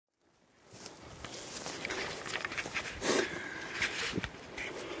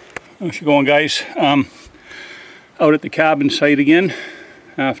How's it going, guys? Out at the cabin site again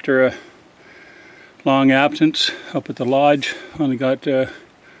after a long absence up at the lodge. Only got a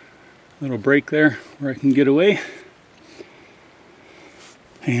little break there where I can get away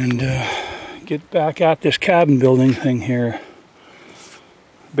and get back at this cabin building thing here.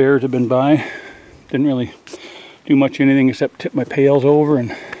 Bears have been by. Didn't really do much anything except tip my pails over,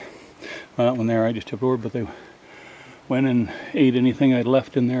 and well, that one there I just tipped over, but they went and ate anything I'd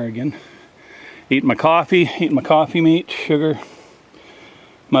left in there again. Ate my coffee mate, sugar,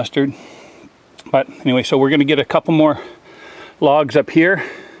 mustard. But anyway, so we're going to get a couple more logs up here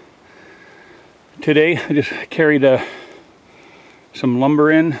today. I just carried some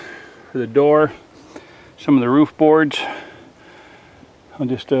lumber in for the door, some of the roof boards. I'll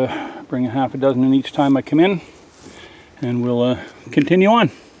just bring a half a dozen in each time I come in, and we'll continue on.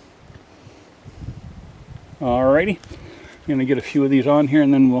 Alrighty, I'm going to get a few of these on here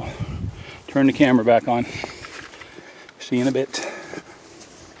and then we'll turn the camera back on. See you in a bit.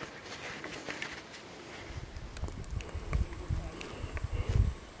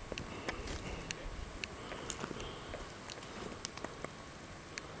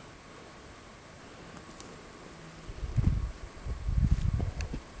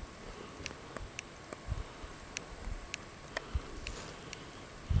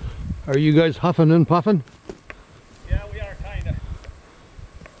 Are you guys huffing and puffing? Yeah, we are, kinda.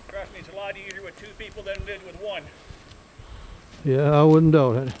 Trust me, it's a lot easier with two people than it did with one. Yeah, I wouldn't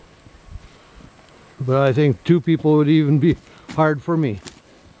doubt it. But I think two people would even be hard for me.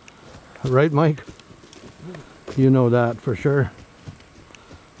 Right, Mike? You know that for sure.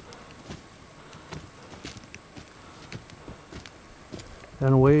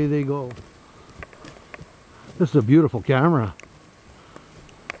 And away they go. This is a beautiful camera.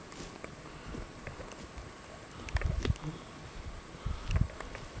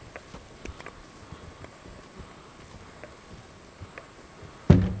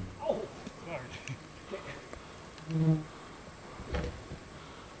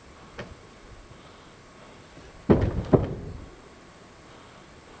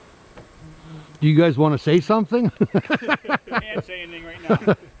 Do you guys want to say something? Can't say anything right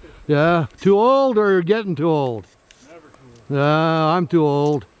now. Yeah, too old or getting too old? Never too old. I'm too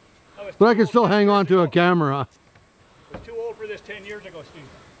old. But I can still hang on to a camera. I was too old for this 10 years ago, Steve.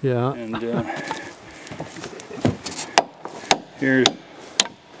 Yeah. And here's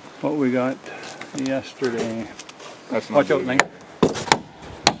what we got yesterday. That's watch out, Link.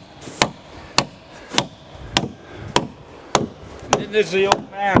 This is the old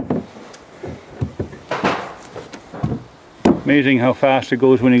man. Amazing how fast it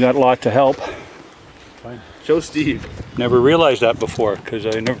goes when you got lots of help. Fine. Show Steve. Never realized that before because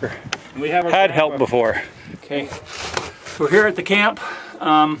I never had help before. Okay, so here at the camp,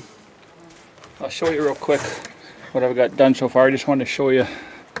 I'll show you real quick what I've got done so far. I just wanted to show you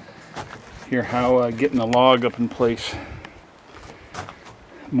here how getting a log up in place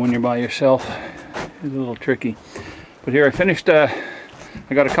when you're by yourself is a little tricky. But here I finished, I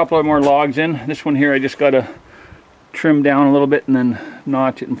got a couple of more logs in. This one here I just got to trim down a little bit and then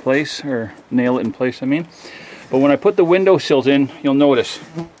notch it in place, or nail it in place I mean. But when I put the window sills in, you'll notice.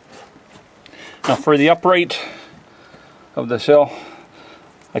 Now for the upright of the sill,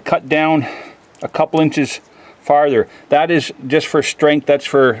 I cut down a couple inches farther. That is just for strength. That's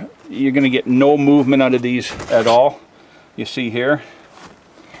for, you're going to get no movement out of these at all. You see here.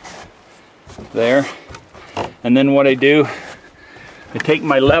 There. And then what I do, I take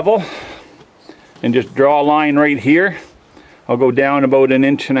my level and just draw a line right here. I'll go down about 1.5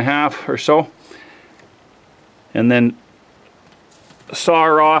 inches or so, and then saw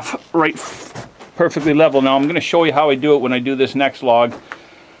her off right perfectly level. Now I'm going to show you how I do it when I do this next log,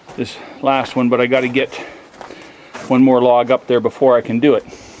 this last one, but I got to get one more log up there before I can do it.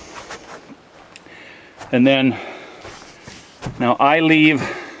 And then now I leave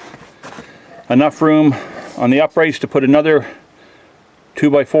enough room on the uprights to put another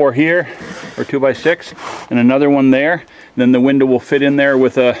 2x4 here, or 2x6, and another one there. Then the window will fit in there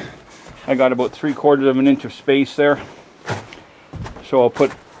with a, I got about 3/4 of an inch of space there. So I'll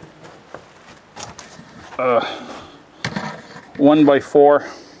put 1x4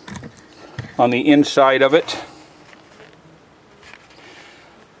 on the inside of it,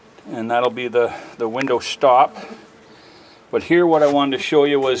 and that'll be the window stop. But here what I wanted to show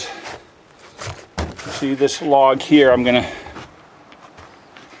you was, see this log here, I'm gonna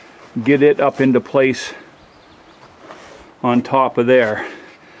get it up into place on top of there.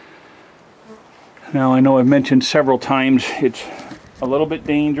 Now I know I've mentioned several times it's a little bit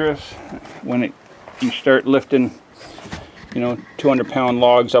dangerous when you start lifting, you know, 200-pound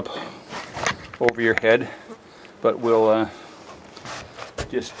logs up over your head, but we'll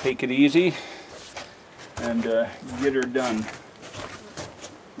just take it easy and get her done.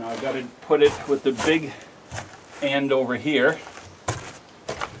 Now I've got to put it with the big end over here.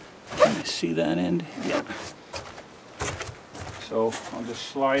 Can you see that end? Yeah. So I'll just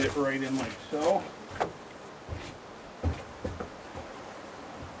slide it right in like so.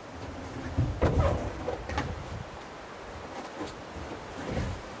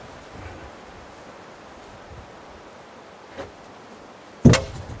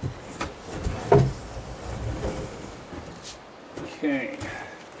 Okay.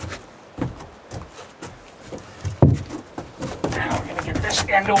 Now we're going to get this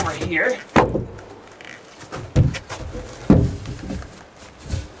end over here.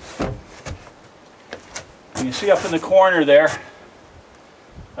 And you see up in the corner there,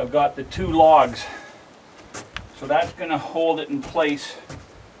 I've got the 2 logs. So that's going to hold it in place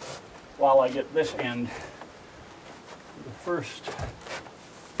while I get this end. The first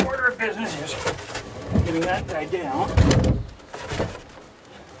order of business is getting that guy down.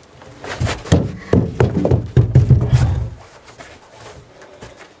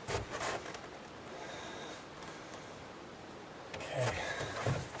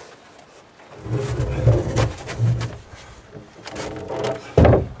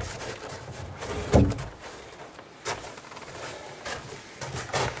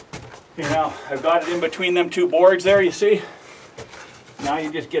 Okay, now I've got it in between them 2 boards there, you see? Now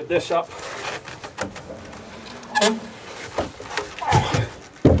you just get this up.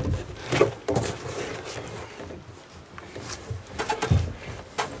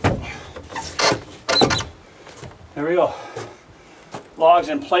 There we go. Logs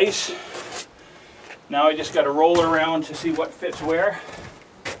in place. Now I just got to roll it around to see what fits where.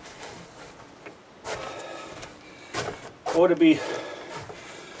 Oh, to be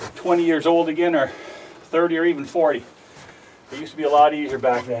 20 years old again, or 30 or even 40. It used to be a lot easier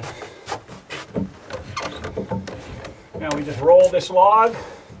back then. Now we just roll this log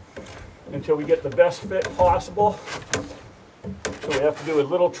until we get the best fit possible. So we have to do as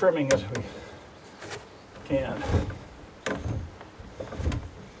little trimming as we can.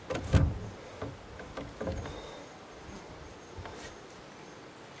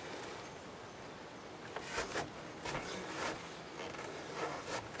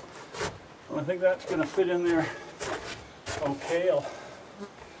 I think that's going to fit in there okay. I'll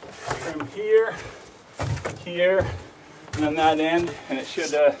trim here, here, and then that end, and it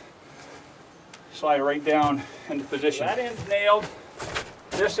should slide right down into position. That end's nailed.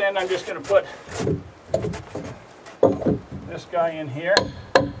 This end I'm just going to put this guy in here,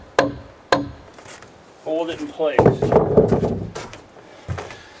 hold it in place.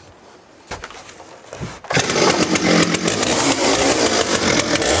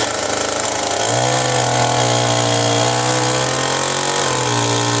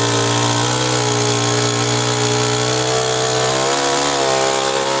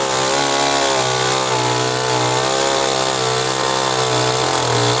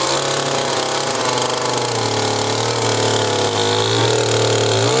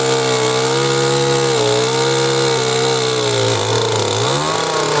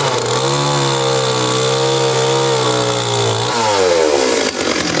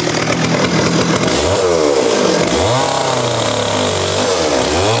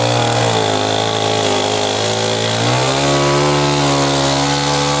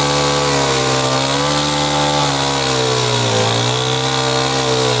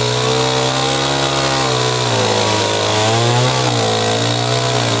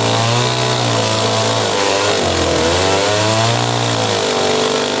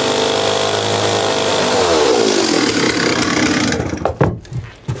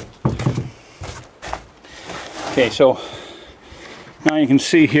 Okay, so now you can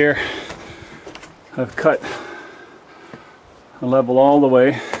see here I've cut a level all the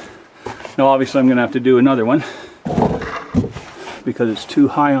way. Now obviously I'm going to have to do another one because it's too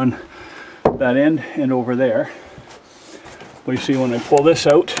high on that end and over there. But you see when I pull this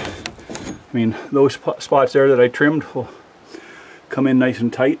out, I mean those spots there that I trimmed will come in nice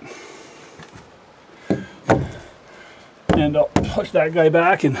and tight. And I'll push that guy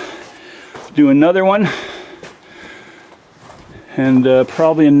back and do another one. And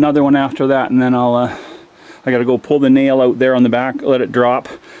probably another one after that, and then I gotta go pull the nail out there on the back, let it drop,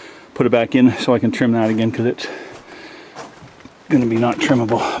 put it back in so I can trim that again because it's gonna be not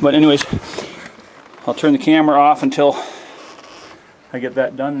trimmable. But anyways, I'll turn the camera off until I get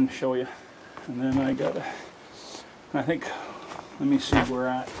that done and show you. And then I think, let me see, we're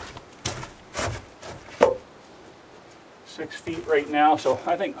at 6 feet right now, so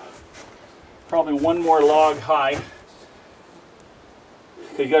I think probably one more log high.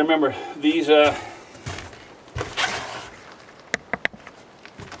 Because you got to remember, these got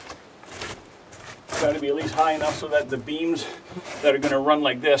to be at least high enough so that the beams that are going to run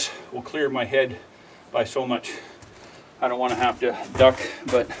like this will clear my head by so much. I don't want to have to duck,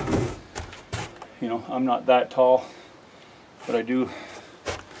 but you know, I'm not that tall, but I do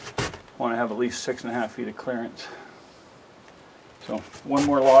want to have at least 6.5 feet of clearance. So one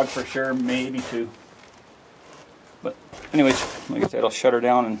more log for sure, maybe two. But anyways, like I said, I'll shut her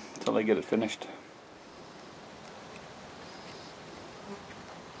down until I get it finished.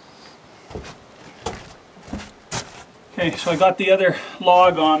 Okay, so I got the other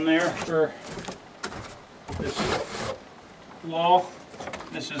log on there for this wall.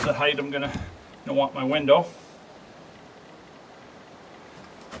 This is the height I'm gonna want my window.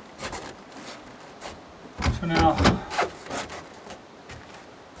 So now,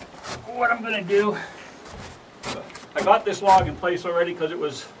 what I'm gonna do, I got this log in place already because it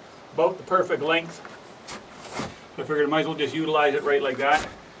was about the perfect length. So I figured I might as well just utilize it right like that.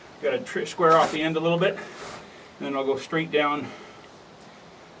 Got to square off the end a little bit, and then I'll go straight down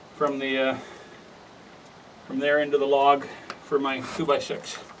from the from there into the log for my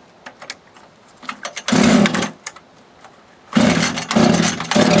 2x6.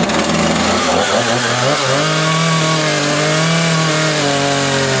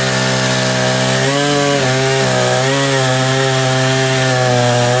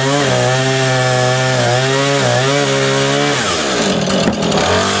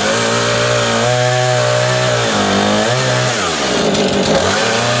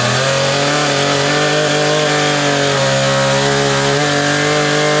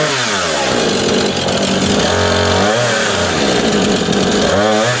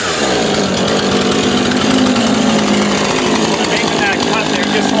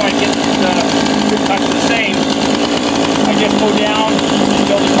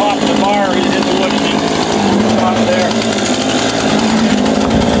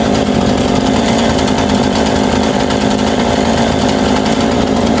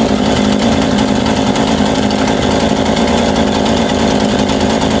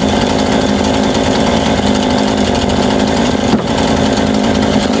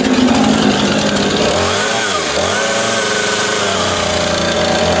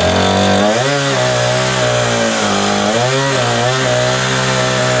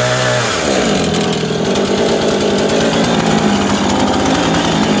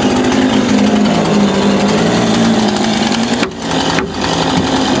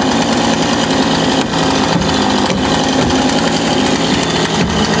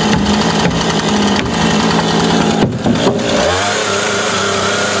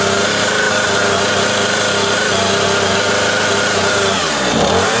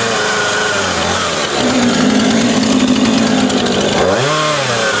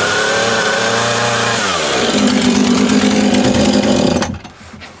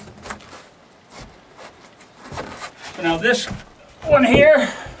 Now this one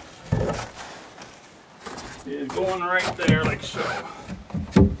here is going right there like so.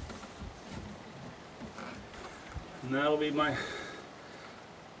 And that'll be my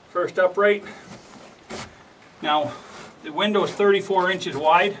first upright. Now the window is 34 inches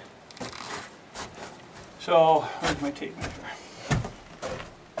wide. So where's my tape measure?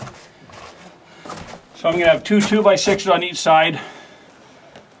 So I'm going to have two 2x6s on each side.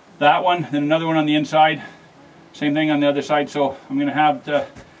 That one, then another one on the inside. Same thing on the other side. So I'm going to have to,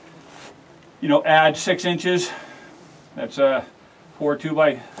 you know, add 6 inches. That's 4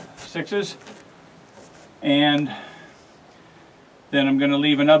 2x6s. And then I'm going to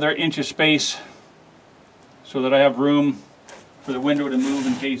leave another inch of space so that I have room for the window to move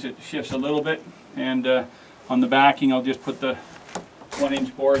in case it shifts a little bit. And on the backing I'll just put the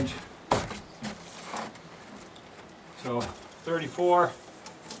 1-inch boards. So 34.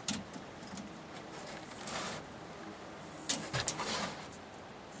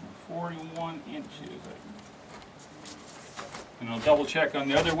 .41 inches. And I'll double check on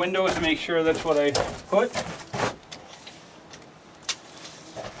the other windows to make sure that's what I put.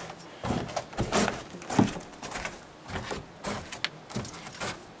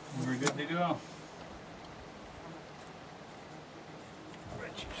 We're good to go.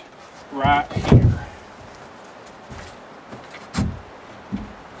 Right here.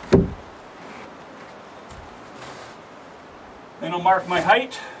 Then I'll mark my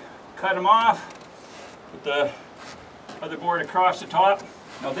height. Cut them off, put the other board across the top.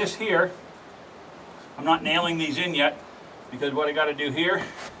 Now this here, I'm not nailing these in yet because what I got to do here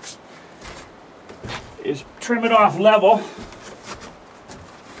is trim it off level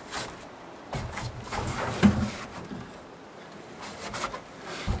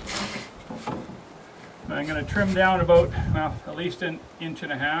I'm going to trim down about, well, at least an 1.5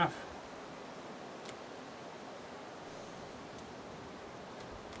 inches.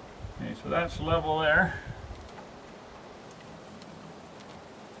 Okay, so that's level there.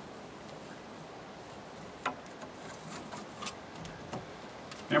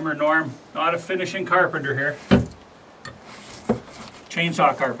 Remember, Norm, not a finishing carpenter here.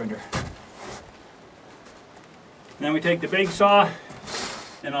 Chainsaw carpenter. And then we take the big saw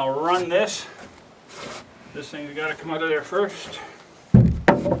and I'll run this. This thing's got to come out of there first.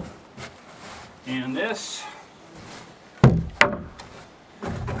 And this.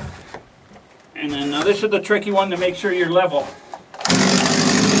 And then now this is the tricky one to make sure you're level.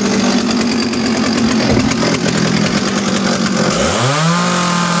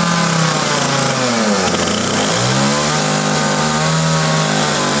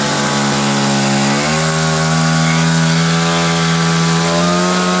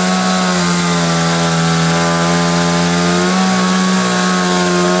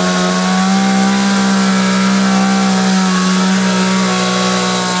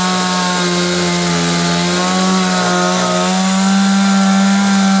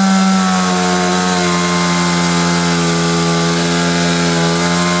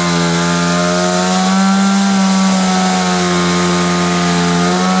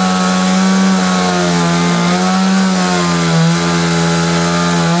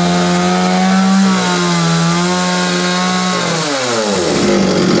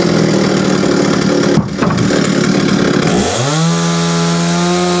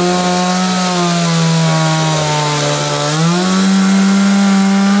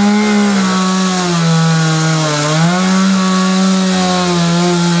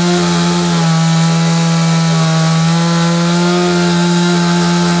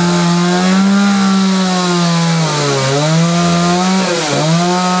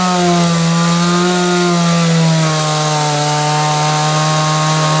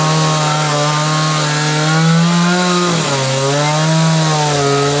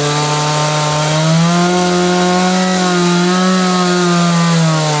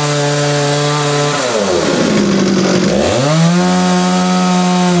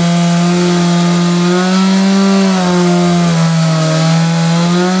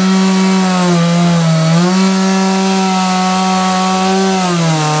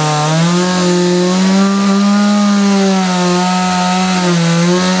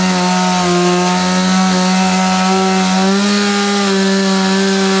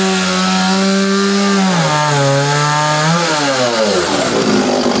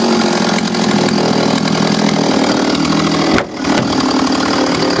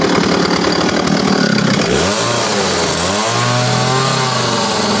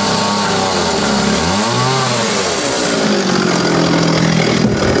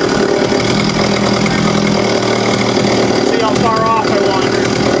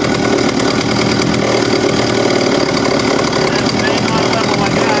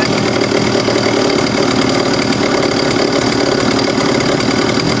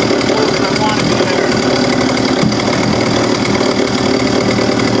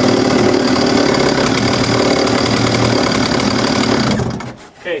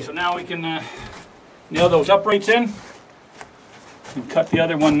 Okay, so now we can nail those uprights in and cut the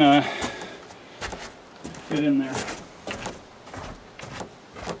other one fit in there.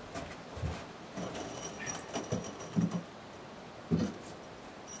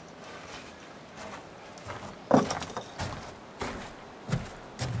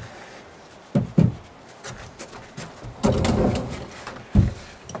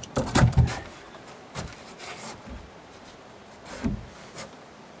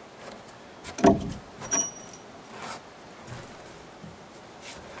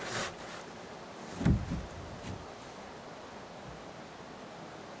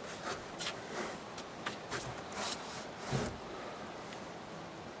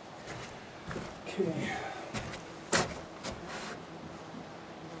 Okay.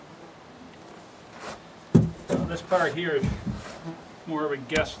 Now this part here is more of a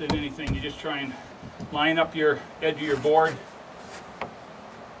guess than anything. You just try and line up your edge of your board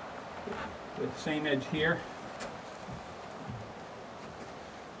with the same edge here.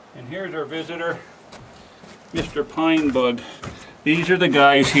 And here's our visitor, Mr. Pine Bug. These are the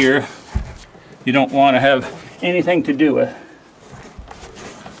guys here you don't want to have anything to do with.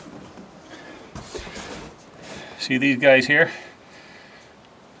 See these guys here?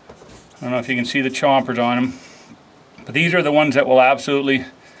 I don't know if you can see the chompers on them, but these are the ones that will absolutely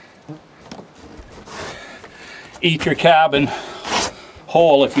eat your cabin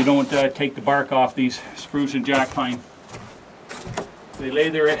whole if you don't take the bark off these spruce and jack pine.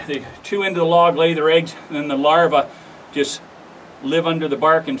 they chew into the log, lay their eggs, and then the larvae just live under the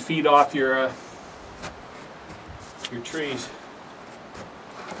bark and feed off your trees.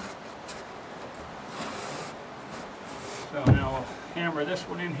 So now we'll hammer this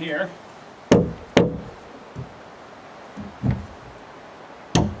one in here.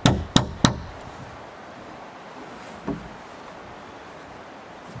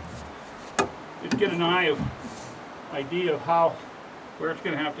 Just get an idea of where it's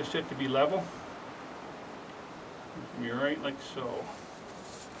going to have to sit to be level. It's going to be right like so.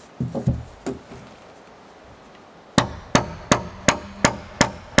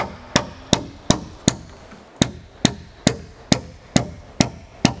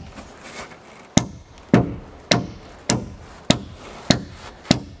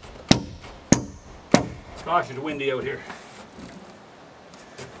 Gosh, it's windy out here.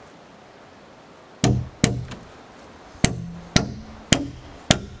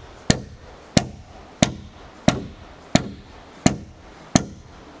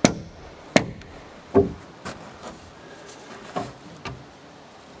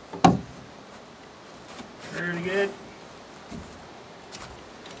 Pretty good.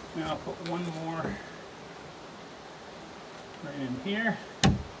 Now I'll put one more right in here.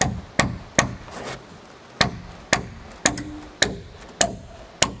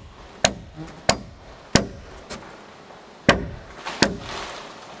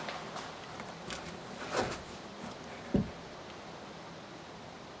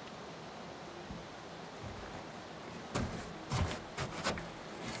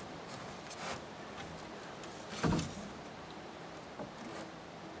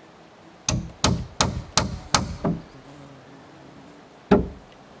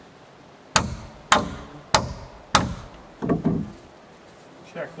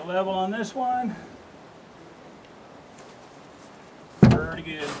 Check the level on this one. Pretty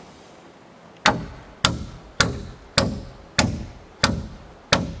good.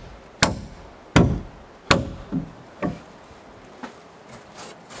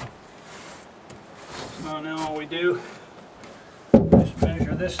 So now all we do is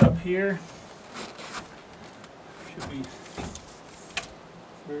measure this up here. Should be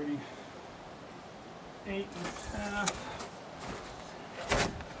 38 and a half.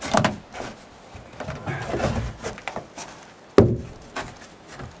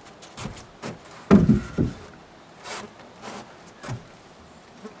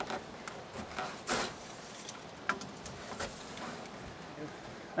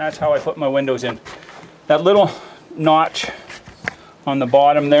 That's how I put my windows in. That little notch on the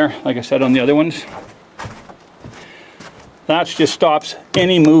bottom there, like I said on the other ones, that just stops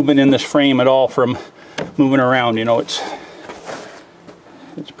any movement in this frame at all from moving around. You know, it's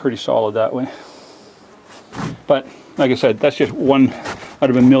pretty solid that way. But like I said, that's just one out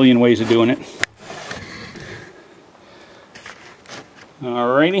of a million ways of doing it.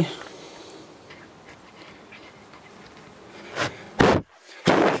 Alrighty.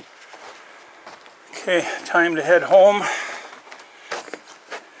 Okay, time to head home.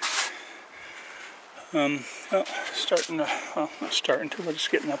 Starting to, well, not starting to, but just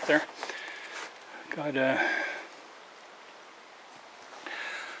getting up there. Got I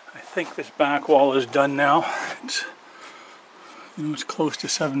think this back wall is done now. It's, you know, it's close to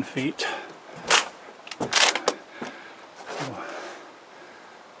 7 feet. So,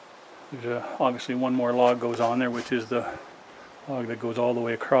 there's obviously one more log goes on there, which is the log that goes all the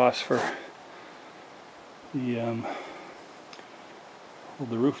way across for the hold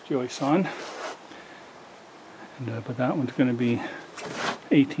the roof joists on, and but that one's going to be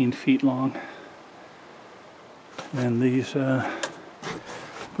 18 feet long. And these,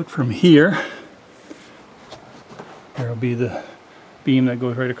 but from here, there'll be the beam that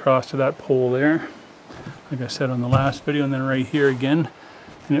goes right across to that pole there, like I said on the last video, and then right here again,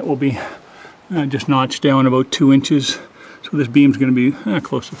 and it will be just notched down about 2 inches. So this beam's going to be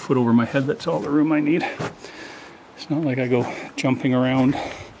close to a foot over my head. That's all the room I need. It's not like I go jumping around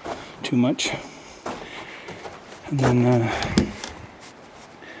too much. And then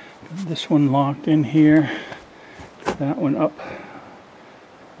this one locked in here. That one up,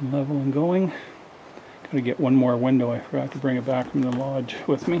 level and going. Got to get one more window. I forgot to bring it back from the lodge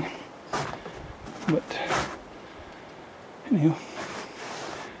with me. But anyway,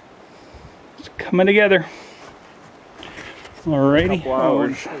 it's coming together. Alrighty, couple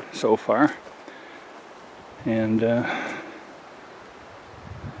hours so far, and got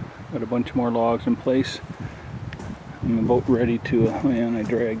a bunch more logs in place. I'm about ready to, and I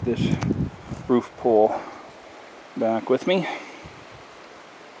dragged this roof pole back with me.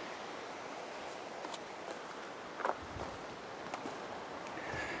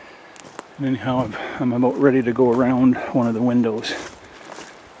 Anyhow, I'm about ready to go around one of the windows.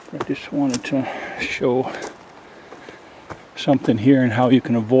 I just wanted to show something here and how you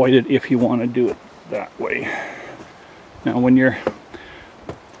can avoid it if you want to do it that way. Now when you're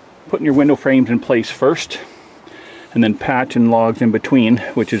putting your window frames in place first and then patching logs in between,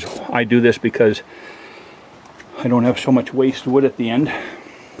 which is, I do this because I don't have so much waste wood at the end.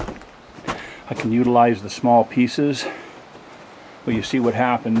 I can utilize the small pieces, but you see what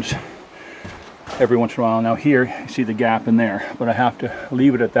happens every once in a while. Now here, you see the gap in there, but I have to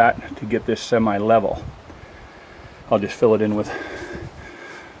leave it at that to get this semi-level. I'll just fill it in with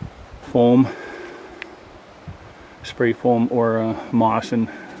foam, spray foam, or moss and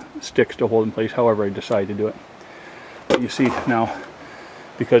sticks to hold in place, however I decide to do it. But you see now,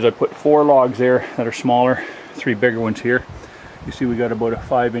 because I put 4 logs there that are smaller, 3 bigger ones here, you see we got about a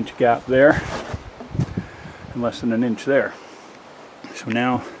 5-inch gap there and less than an inch there. So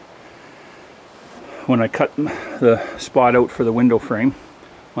now when I cut the spot out for the window frame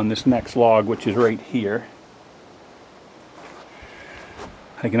on this next log, which is right here,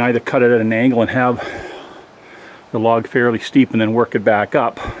 I can either cut it at an angle and have the log fairly steep and then work it back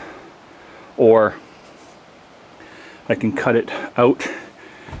up, or I can cut it out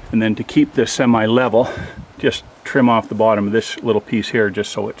and then, to keep this semi-level, just trim off the bottom of this little piece here,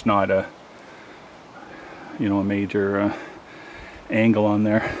 just so it's not a, you know, a major angle on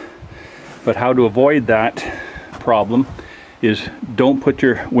there. But how to avoid that problem is, don't put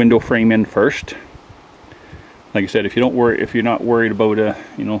your window frame in first. Like I said, if you're not worried about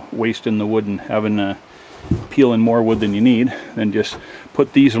you know, wasting the wood and having peeling more wood than you need, then just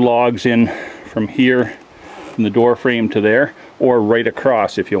put these logs in from here, from the door frame to there, or right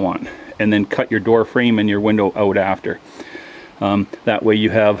across if you want, and then cut your door frame and your window out after. That way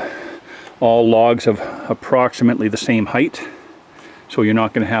you have all logs of approximately the same height, so you're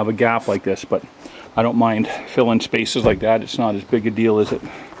not going to have a gap like this. But I don't mind filling spaces like that. It's not as big a deal as it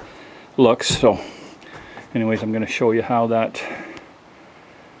looks. So anyways, I'm going to show you how that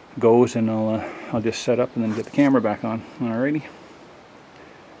goes, and I'll just set up and then get the camera back on. Alrighty,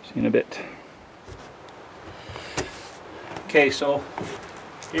 see you in a bit. Okay, so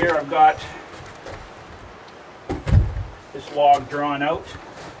here I've got this log drawn out,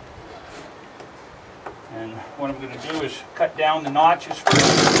 and what I'm going to do is cut down the notches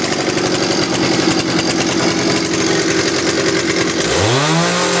first.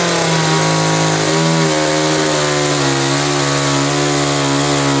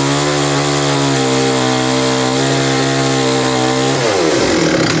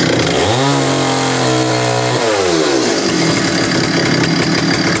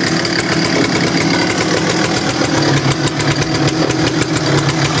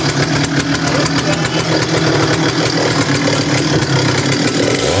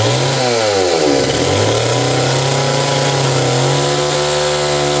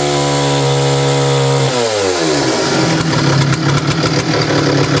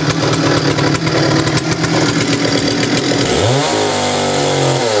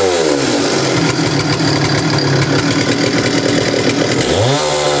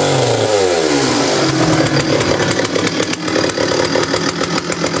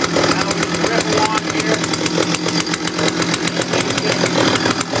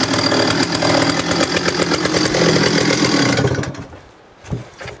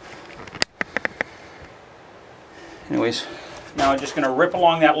 Anyways, now I'm just going to rip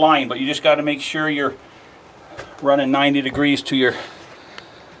along that line, but you just got to make sure you're running 90 degrees to your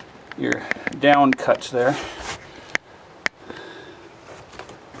down cuts there.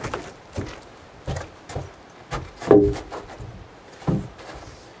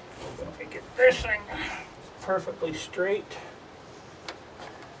 Get this thing perfectly straight.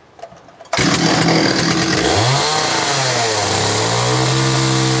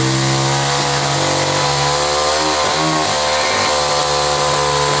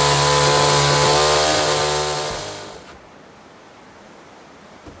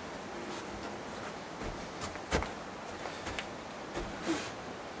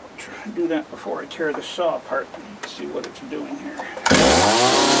 Do that before I tear the saw apart and see what it's doing here.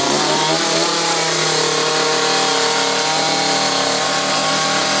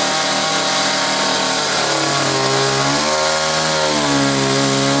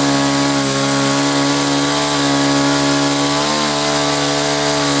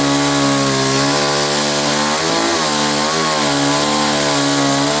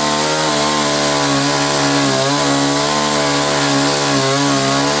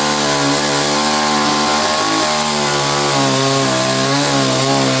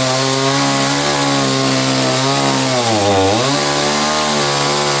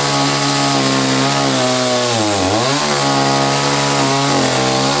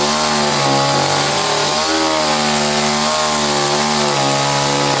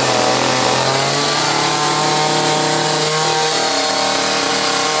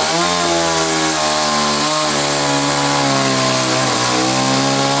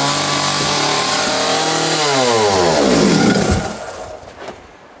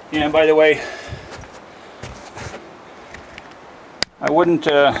 And by the way, I wouldn't,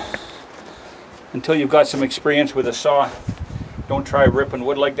 until you've got some experience with a saw, don't try ripping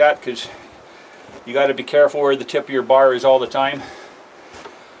wood like that, because you got to be careful where the tip of your bar is all the time.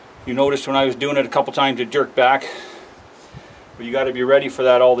 You noticed when I was doing it a couple times it jerked back, but you got to be ready for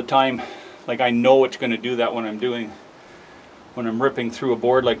that all the time. Like, I know it's going to do that when I'm ripping through a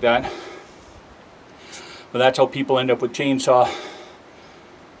board like that. But that's how people end up with chainsaw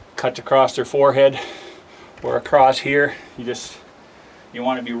cuts across their forehead or across here. You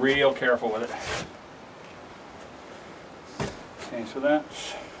want to be real careful with it. Okay, so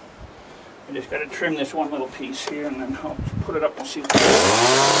that's, I just got to trim this one little piece here, and then I'll put it up and see.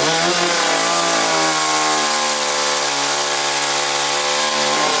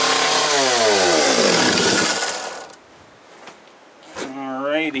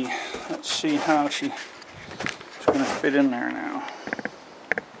 Alrighty, let's see how she's going to fit in there now.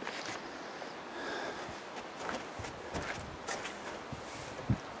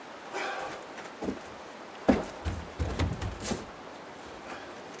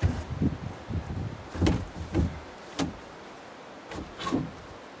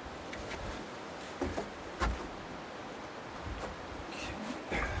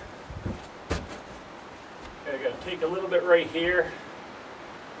 I got to take a little bit right here,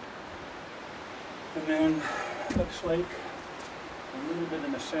 and then looks like a little bit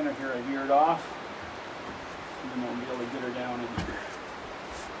in the center here I veered off, and then I'll be able to get her down in here.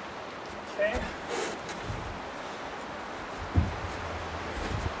 Okay.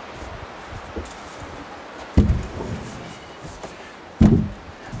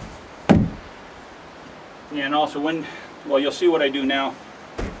 Yeah, and also well, you'll see what I do now.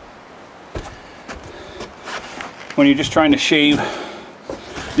 When you're just trying to shave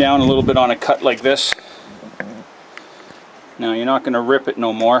down a little bit on a cut like this, now you're not going to rip it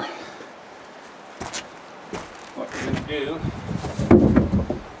no more. What you're going to do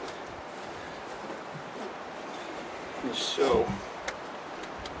is so.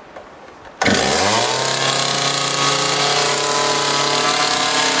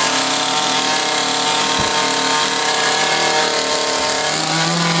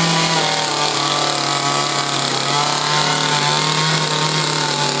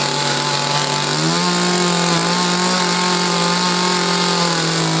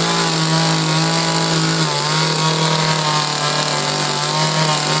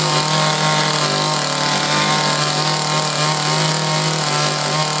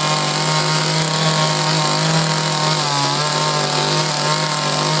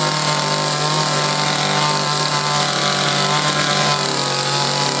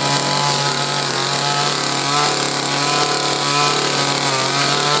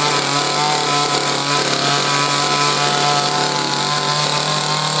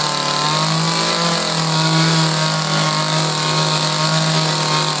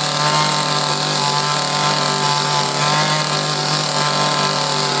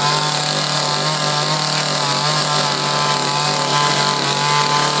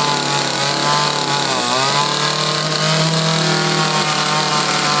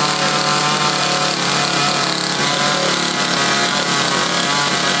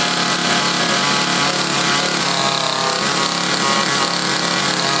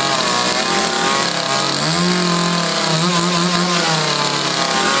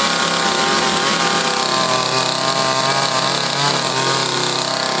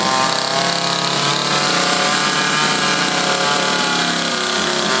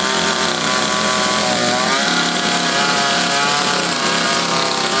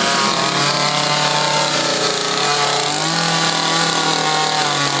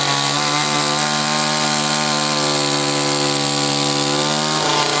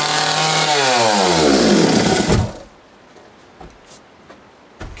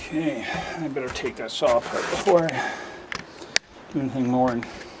 Okay, I better take that saw apart before I do anything more and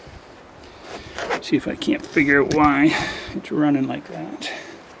see if I can't figure out why it's running like that.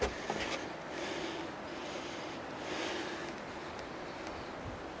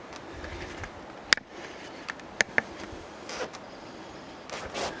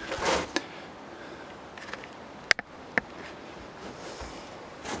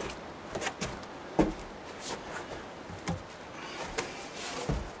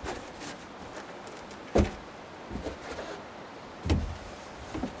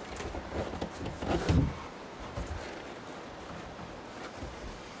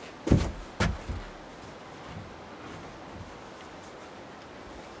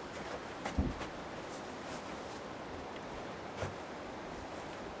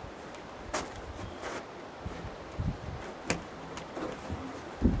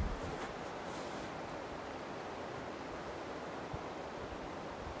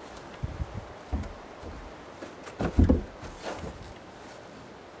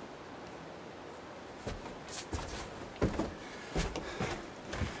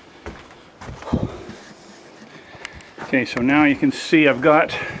 Okay, so now you can see I've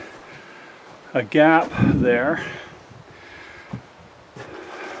got a gap there,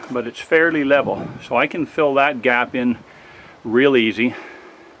 but it's fairly level, so I can fill that gap in real easy.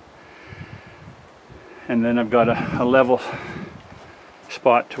 And then I've got a level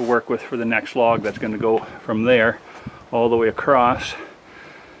spot to work with for the next log that's going to go from there all the way across,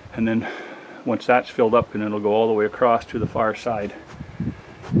 and then once that's filled up, and it'll go all the way across to the far side,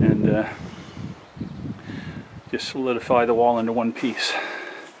 and just solidify the wall into one piece.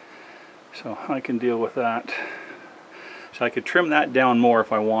 So I can deal with that. So I could trim that down more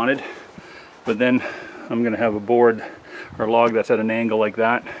if I wanted, but then I'm going to have a board or a log that's at an angle like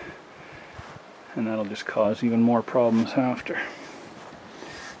that, and that'll just cause even more problems after.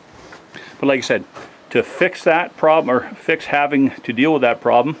 But like I said, to fix that problem, or fix having to deal with that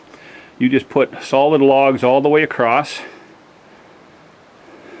problem, you just put solid logs all the way across,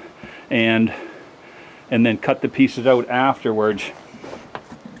 and then cut the pieces out afterwards.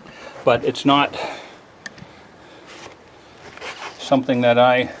 But it's not something that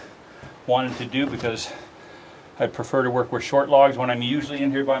I wanted to do, because I prefer to work with short logs when I'm usually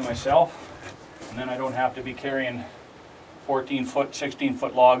in here by myself, and then I don't have to be carrying 14-foot,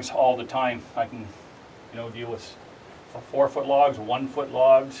 16-foot logs all the time. I can, you know, deal with 4-foot logs, 1-foot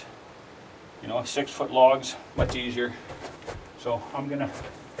logs, you know, 6-foot logs, much easier. So I'm gonna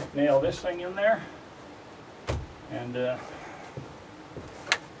nail this thing in there, and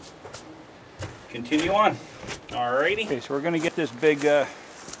continue on. Alrighty. Okay, so we're gonna get this big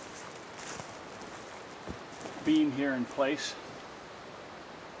beam here in place.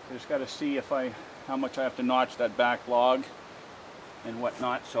 I just got to see how much I have to notch that back log and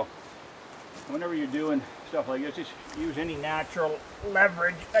whatnot. So whenever you're doing stuff like this, just use any natural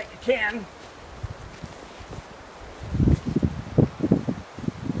leverage that you can.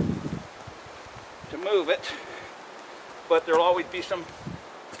 To move it, but there'll always be some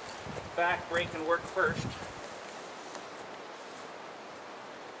back breaking work first.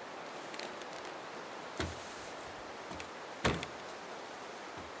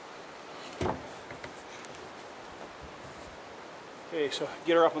 Okay, so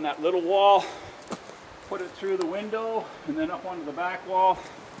get her up on that little wall, put it through the window, and then up onto the back wall.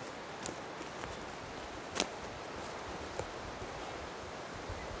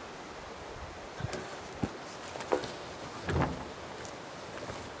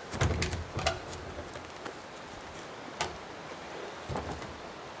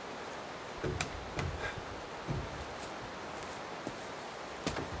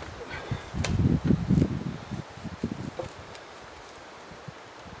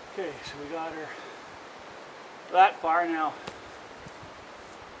 Okay, so we got her that far now.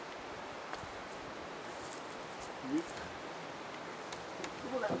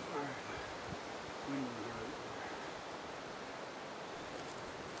 Go that far.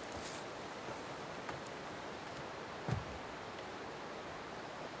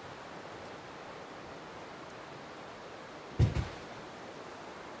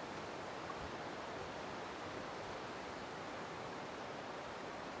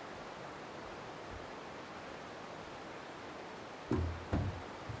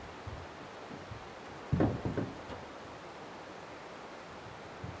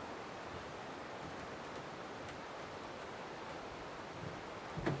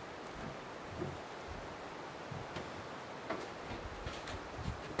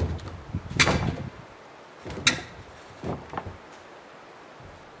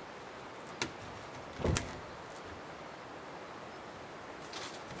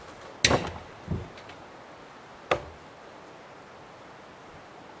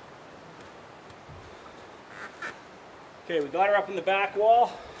 Okay, we got her up in the back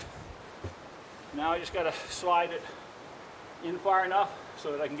wall. Now I just got to slide it in far enough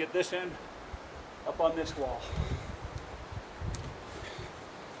so that I can get this end up on this wall.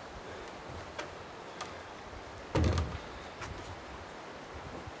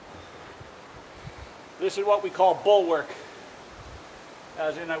 This is what we call bull work,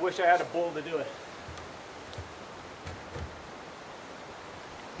 as in I wish I had a bull to do it.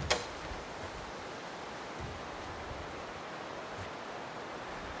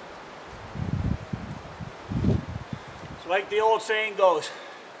 Like the old saying goes,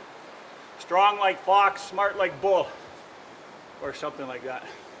 strong like fox, smart like bull, or something like that.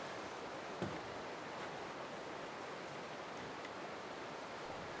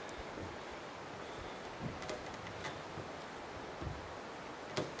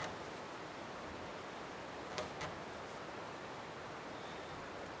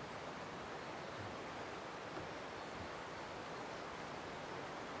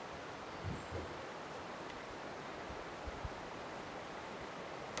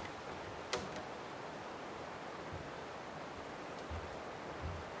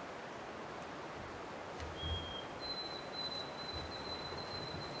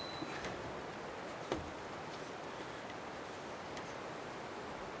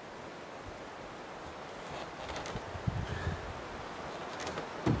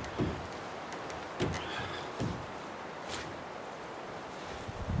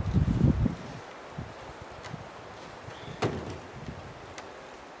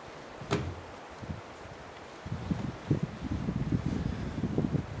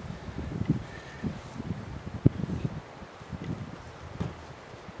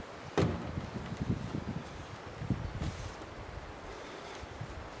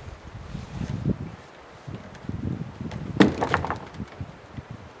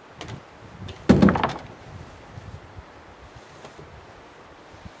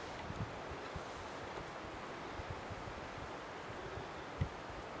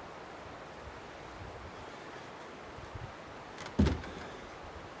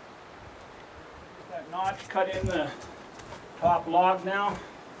 notch cut in the top log now.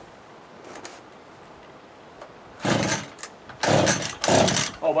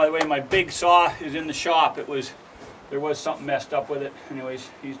 Oh, by the way, my big saw is in the shop. There was something messed up with it. Anyways,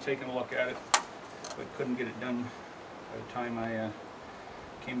 he's taking a look at it, but couldn't get it done by the time I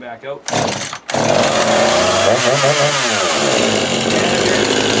came back out.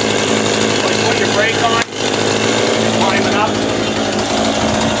 Put your brake on, climb it up.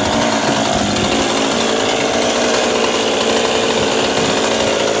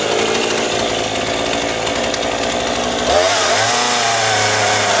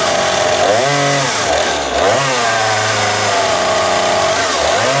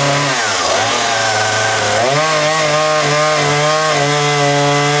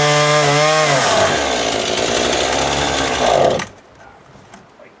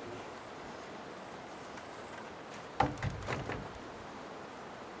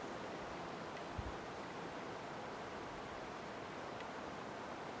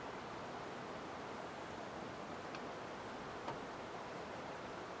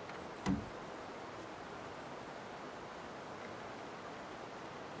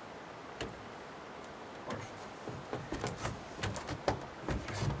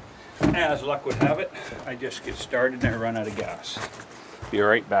 As luck would have it, I just get started and I run out of gas. Be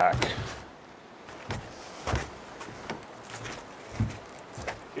right back.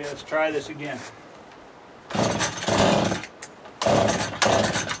 Okay, let's try this again.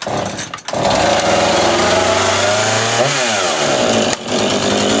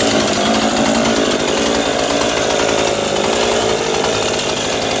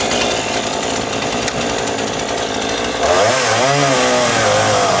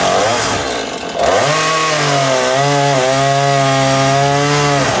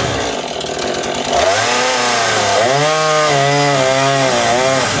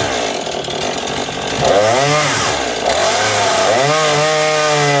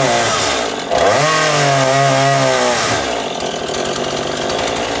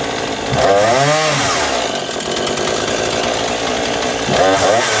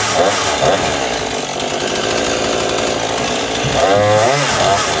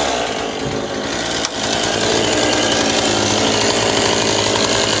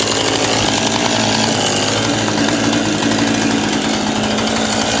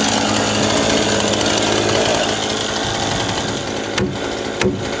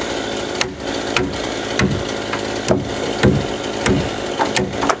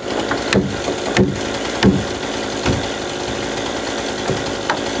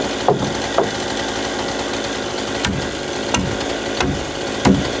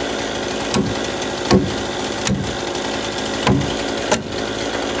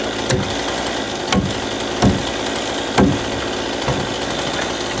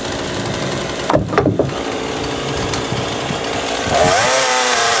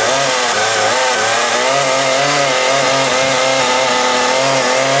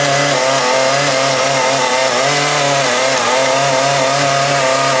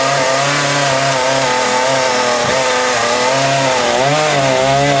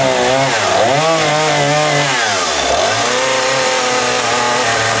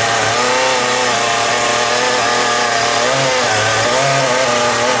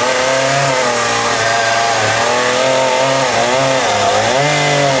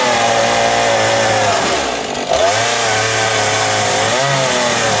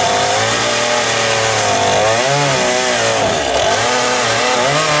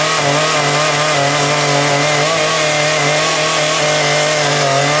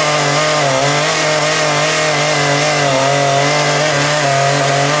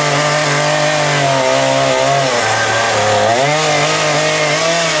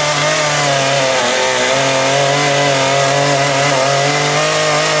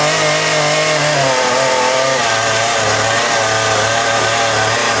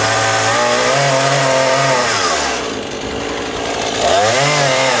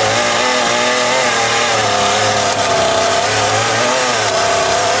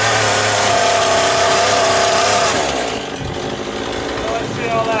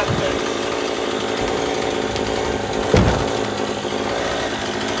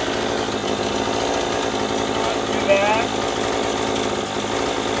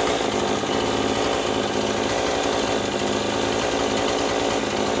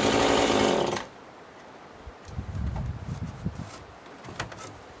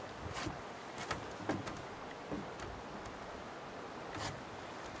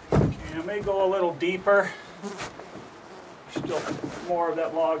 may go a little deeper. Still more of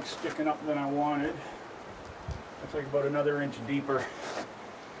that log sticking up than I wanted. Looks like about another inch deeper.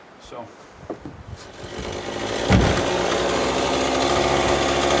 So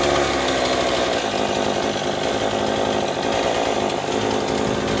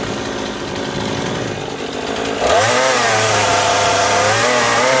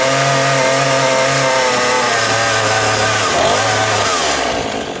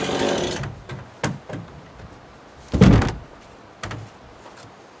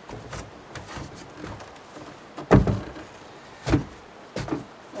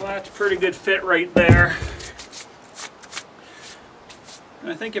That's a pretty good fit right there.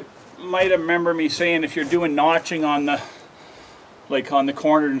 And I think you might remember me saying if you're doing notching on the, like on the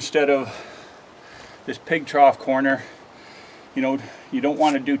corner instead of this pig trough corner, you know, you don't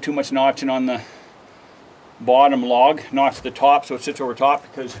want to do too much notching on the bottom log, notch the top so it sits over top,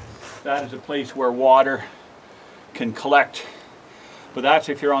 because that is a place where water can collect. But that's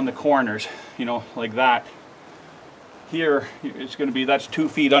if you're on the corners, you know, like that. Here, it's going to be, that's 2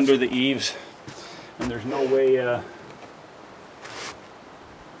 feet under the eaves, and there's no way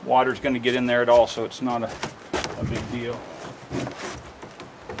water's going to get in there at all, so it's not a big deal.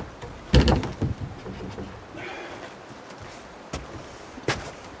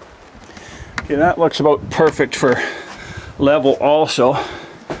 Okay, that looks about perfect for level also.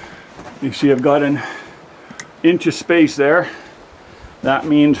 You see I've got an inch of space there. That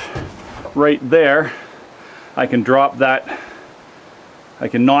means right there I can drop that, I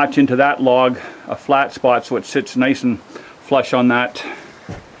can notch into that log a flat spot so it sits nice and flush on that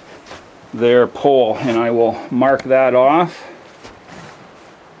there pole, and I will mark that off.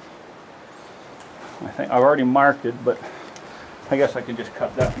 I think I've already marked it, but I guess I can just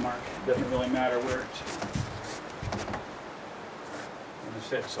cut that mark. It doesn't really matter where it's going to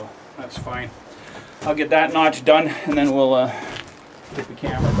sit, so that's fine. I'll get that notch done, and then we'll get the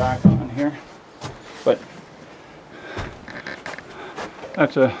camera back on here. But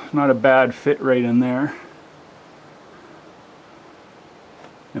that's not a bad fit right in there.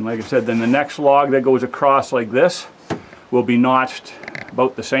 And like I said, then the next log that goes across like this will be notched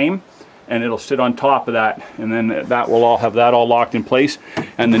about the same, and it'll sit on top of that, and then that will all have that all locked in place.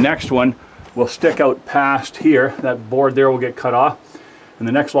 And the next one will stick out past here. That board there will get cut off, and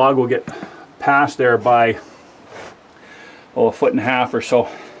the next log will get past there by 1.5 feet or so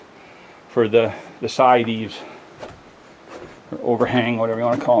for the side eaves, or overhang, whatever you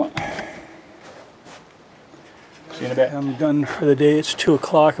want to call it. See you in a bit. I'm done for the day. It's 2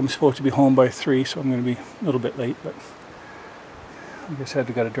 o'clock. I'm supposed to be home by 3, so I'm going to be a little bit late, but I guess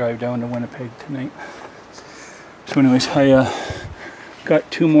I've got to drive down to Winnipeg tonight. So anyways, I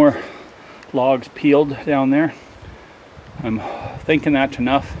got 2 more logs peeled down there. I'm thinking that's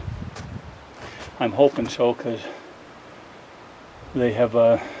enough. I'm hoping so, because they have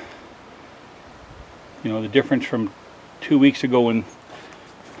you know, the difference from 2 weeks ago when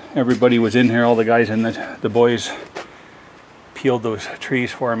everybody was in here, all the guys and the boys peeled those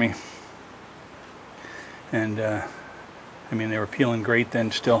trees for me, and I mean, they were peeling great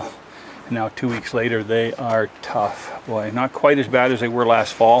then still, and now 2 weeks later they are tough. Boy, not quite as bad as they were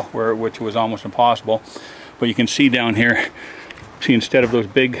last fall, which was almost impossible, but you can see down here, see, instead of those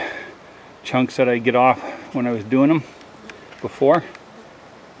big chunks that I get off when I was doing them before,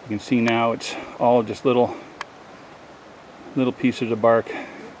 you can see now it's all just little pieces of bark.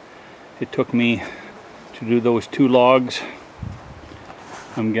 It took me to do those 2 logs,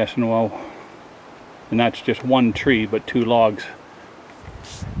 I'm guessing, well, and that's just 1 tree, but 2 logs.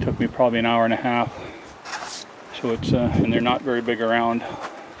 It took me probably an hour and a half. So it's and they're not very big around.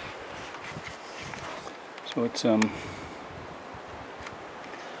 So it's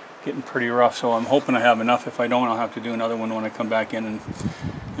getting pretty rough. So I'm hoping I have enough. If I don't, I'll have to do another one when I come back in, and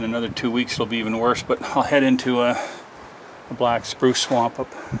in another 2 weeks it'll be even worse. But I'll head into a black spruce swamp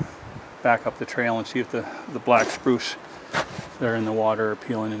back up the trail and see if the black spruce there in the water are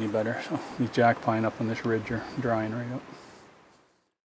peeling any better. So these jack pine up on this ridge are drying right up.